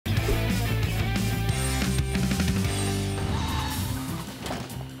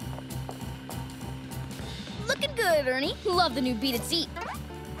Good, Ernie. Love the new beaded seat.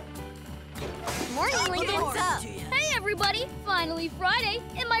 Morning, Lincoln. What's up? Hey, everybody. Finally Friday.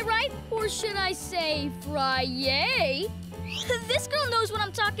 Am I right? Or should I say Fry-yay? This girl knows what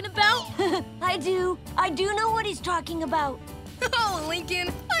I'm talking about. I do know what he's talking about. Oh, Lincoln,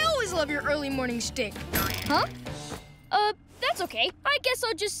 I always love your early morning shtick. Huh? That's okay. I guess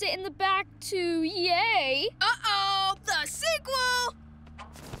I'll just sit in the back to yay. Uh-oh, the sequel!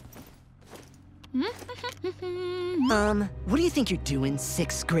 What do you think you're doing,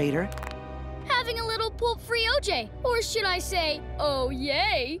 sixth grader? Having a little pulp-free OJ. Or should I say, oh,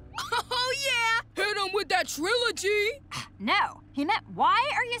 yay? Oh, yeah! Hit him with that trilogy! No, he meant why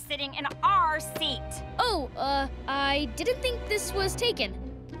are you sitting in our seat? Oh, I didn't think this was taken.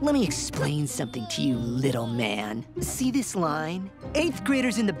 Let me explain something to you, little man. See this line? Eighth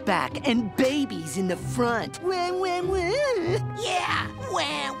graders in the back and babies in the front. Wah, wah, wah. Yeah,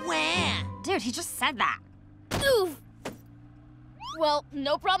 wah, wah. Dude, he just said that. Oof. Well,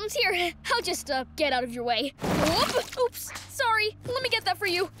 no problems here. I'll just, get out of your way. Whoop. Oops, sorry. Let me get that for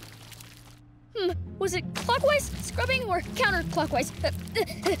you. Was it clockwise, scrubbing, or counterclockwise?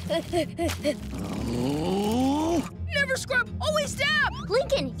 Never scrub, always dab!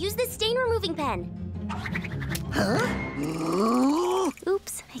 Lincoln, use this stain-removing pen. Huh?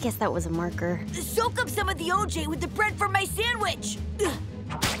 Oops, I guess that was a marker. Soak up some of the OJ with the bread from my sandwich.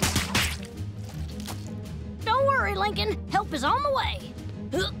 Don't worry, Lincoln. Help is on the way.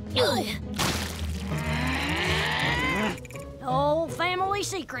 Old family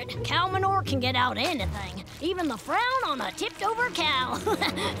secret. Cow manure can get out anything, even the frown on a tipped-over cow.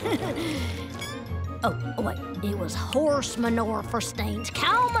 Oh, wait, it was horse manure for stains,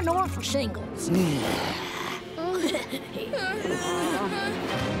 cow manure for shingles.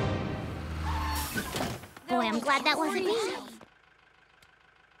 Boy, I'm glad that wasn't me.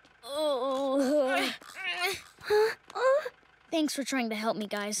 Thanks for trying to help me,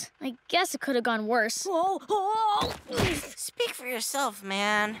 guys. I guess it could have gone worse. Oh. Speak for yourself,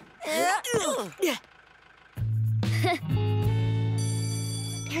 man.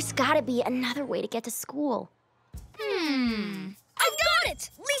 There's gotta be another way to get to school. I've got it!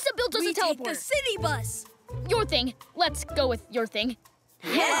 Lisa built us a We take the teleporter. city bus. Your thing. Let's go with your thing.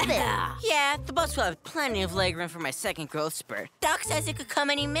 Yeah, the bus will have plenty of legroom for my second growth spurt. Doc says it could come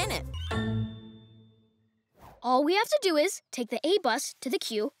any minute. All we have to do is take the A bus to the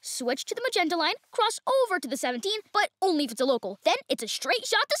Q, switch to the magenta line, cross over to the 17, but only if it's a local. Then it's a straight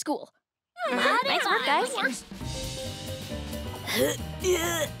shot to school. Nice work, guys. That works.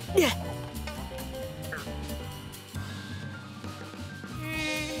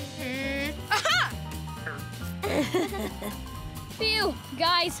 Phew,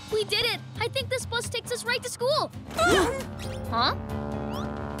 guys, we did it. I think this bus takes us right to school. Huh?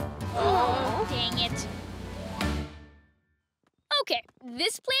 Oh, dang it. Okay,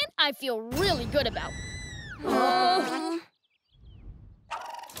 this plan I feel really good about.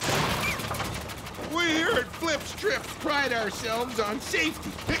 We here at Flip Strips pride ourselves on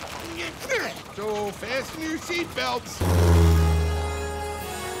safety. So fasten your seatbelts.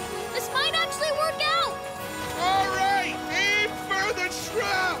 This might actually work out. All right, aim for the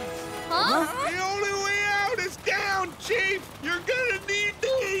shrubs. Huh? The only way out is down, Chief. You're gonna need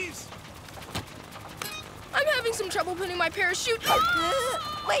these. I'm having some trouble putting my parachute.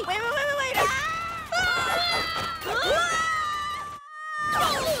 Wait.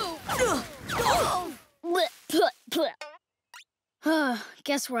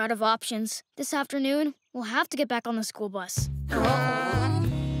 Guess we're out of options. This afternoon, we'll have to get back on the school bus. Hey,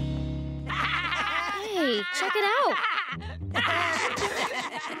 check it out.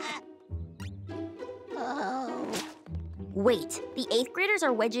 Wait, the 8th graders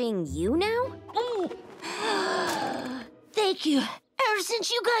are wedging you now? Thank you. Ever since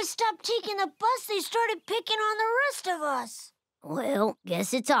you guys stopped taking the bus, they started picking on the rest of us. Well,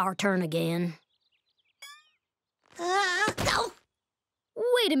 guess it's our turn again.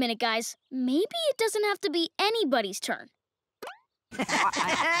 Wait a minute, guys. Maybe it doesn't have to be anybody's turn.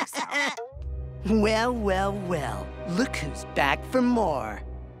 Well, well, well. Look who's back for more.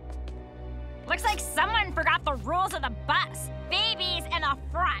 Looks like someone forgot the rules of the bus. Babies in the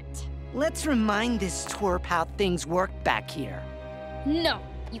front. Let's remind this twerp how things work back here. No,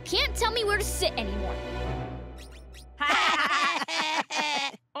 you can't tell me where to sit anymore.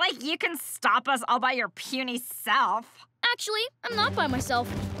 Like you can stop us all by your puny self. Actually, I'm not by myself.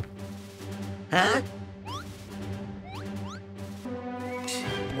 Huh?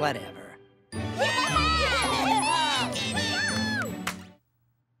 Whatever.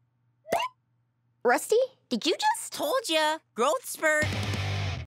 Rusty, did you just... Told ya, growth spurt.